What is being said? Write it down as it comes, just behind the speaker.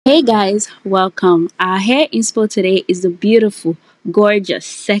Hey guys, welcome. Our hair inspo today is the beautiful, gorgeous,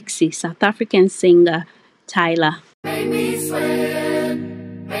 sexy South African singer Tyla.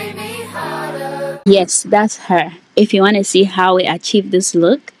 Yes, that's her. If you want to see how we achieve this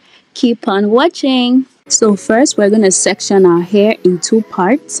look, keep on watching. So first we're going to section our hair in two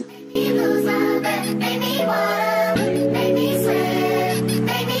parts.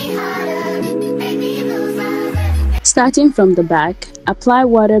 Starting from the back, apply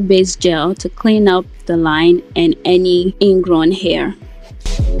water-based gel to clean up the line and any ingrown hair.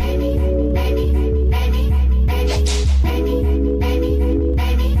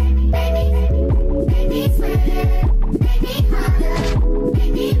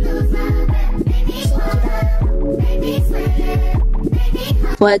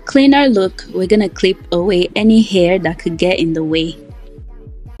 For a cleaner look, we're gonna clip away any hair that could get in the way.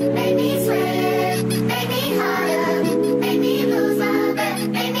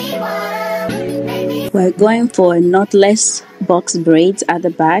 We're going for knotless box braids at the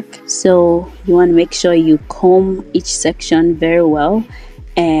back, so you want to make sure you comb each section very well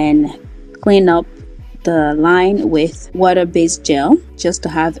and clean up the line with water-based gel just to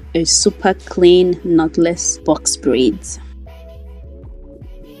have a super clean knotless box braids.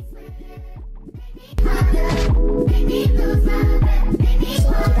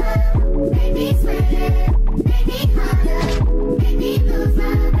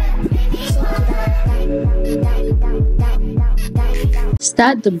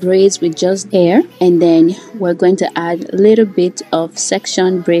 Start the braids with just hair, and then we're going to add a little bit of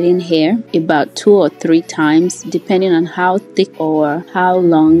section braiding hair, about 2 or 3 times depending on how thick or how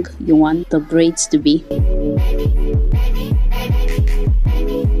long you want the braids to be.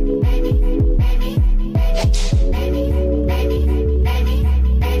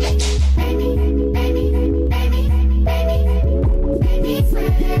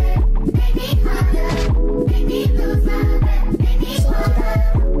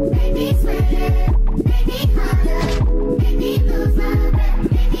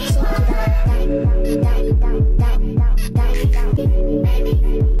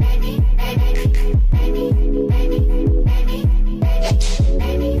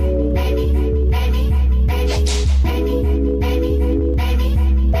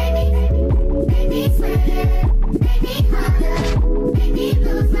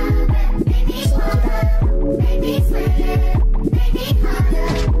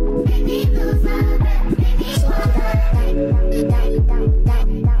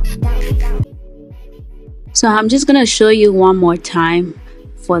 So I'm just gonna show you one more time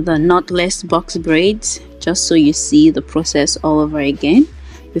for the knotless box braids, just so you see the process all over again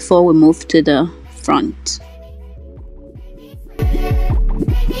before we move to the front.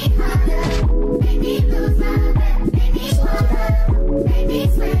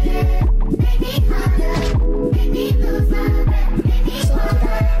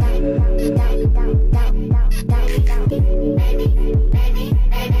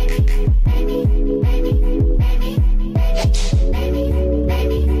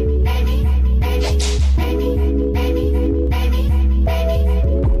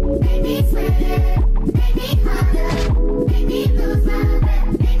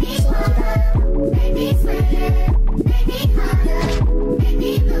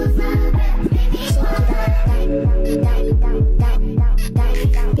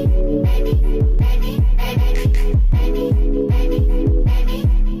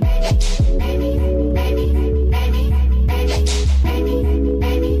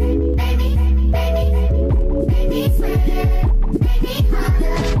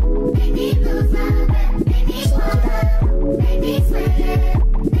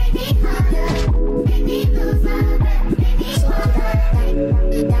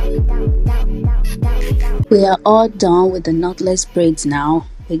 We are all done with the knotless braids now.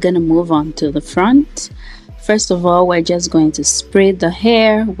 We're gonna move on to the front. First of all, we're just going to spray the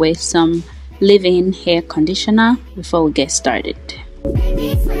hair with some leave-in hair conditioner before we get started.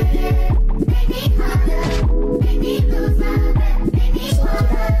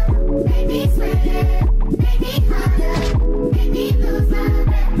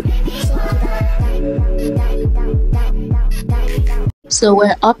 So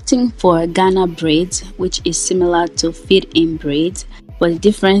we're opting for Ghana braids, which is similar to fit-in braids, but the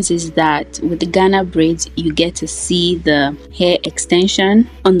difference is that with the Ghana braids you get to see the hair extension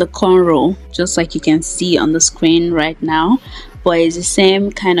on the cornrow, just like you can see on the screen right now, but it's the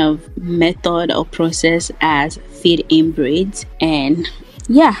same kind of method or process as fit-in braids. And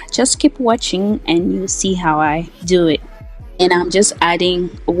yeah, just keep watching and you'll see how I do it. And I'm just adding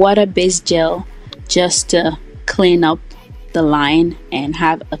water-based gel just to clean up the line and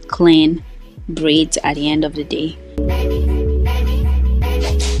have a clean braids at the end of the day.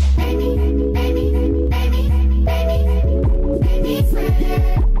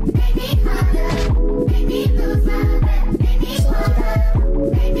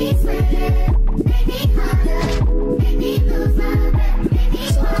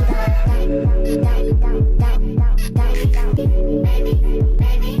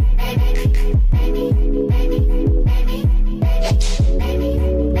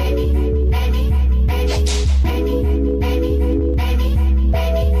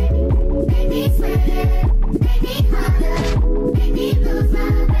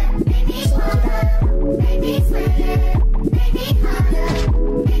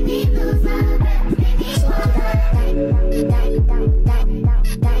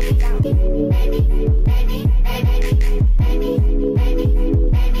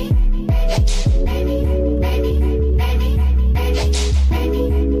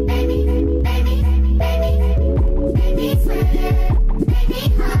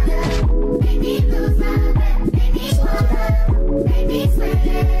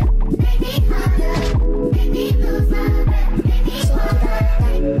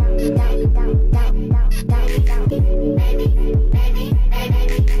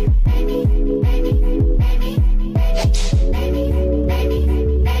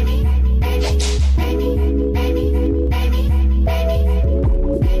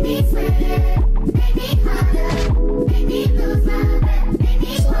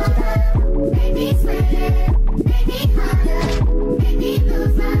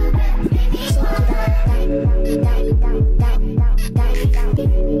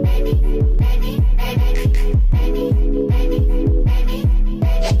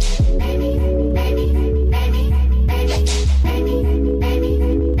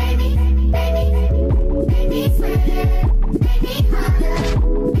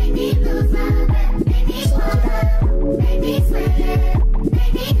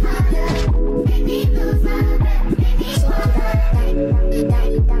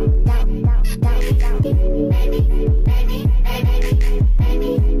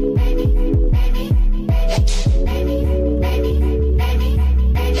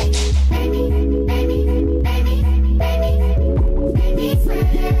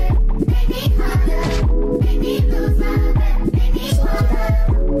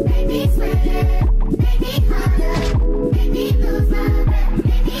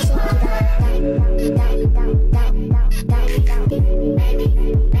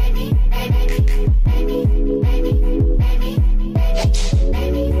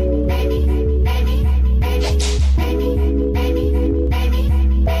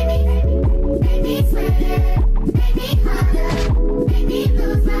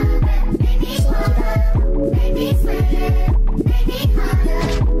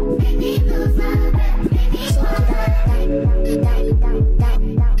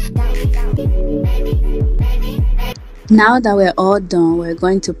 Now that we're all done, we're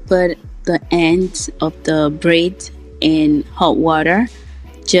going to put the ends of the braid in hot water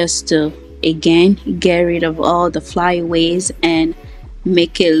just to again get rid of all the flyaways and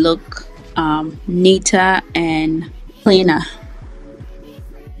make it look neater and cleaner.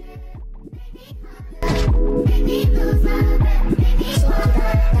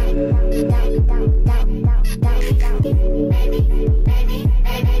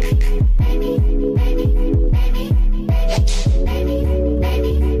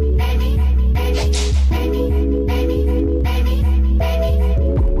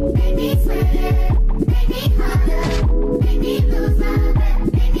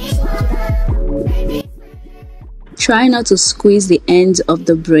 Try not to squeeze the ends of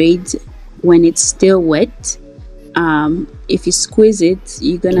the braids when it's still wet. If you squeeze it,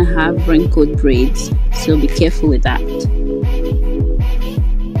 you're gonna have wrinkled braids, so be careful with that.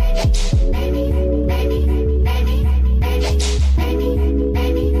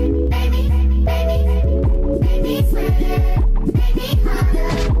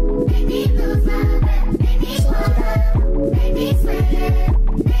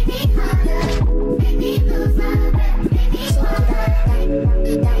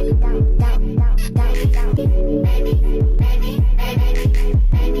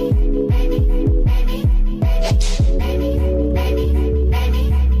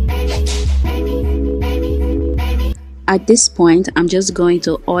 At this point, I'm just going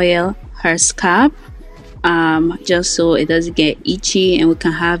to oil her scalp just so it doesn't get itchy and we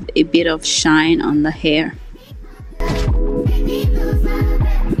can have a bit of shine on the hair.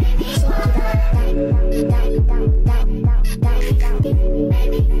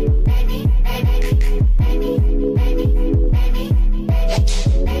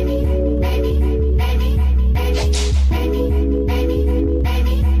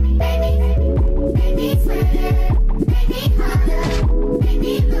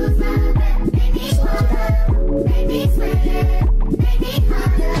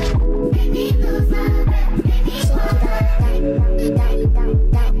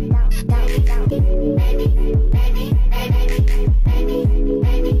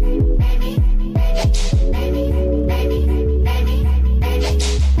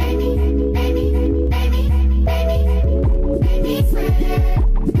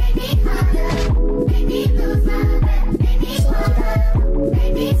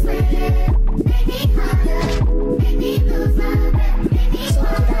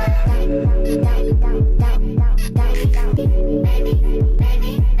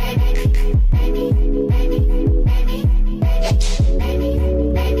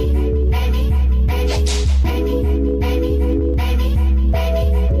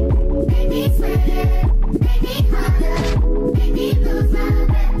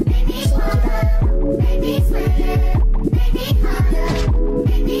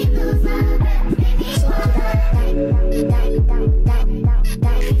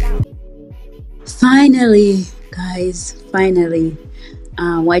 Finally, guys, finally,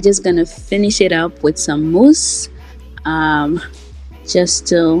 we're just gonna finish it up with some mousse, um, just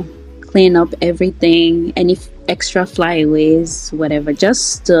to clean up everything, any extra flyaways, whatever,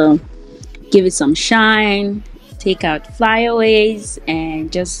 just to give it some shine, take out flyaways,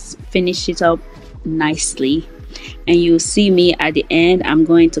 and just finish it up nicely. And you'll see me at the end. I'm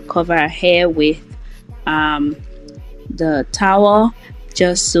going to cover her hair with the towel,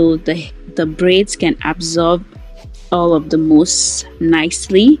 just so the braids can absorb all of the mousse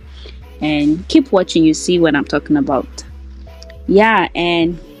nicely. And keep watching, you see what I'm talking about. Yeah,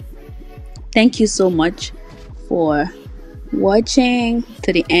 and thank you so much for watching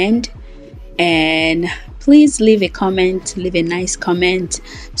to the end. And please leave a comment, leave a nice comment,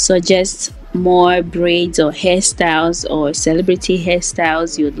 suggest more braids or hairstyles or celebrity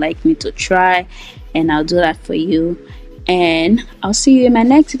hairstyles you would like me to try, and I'll do that for you. And I'll see you in my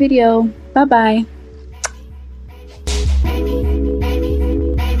next video. Bye bye.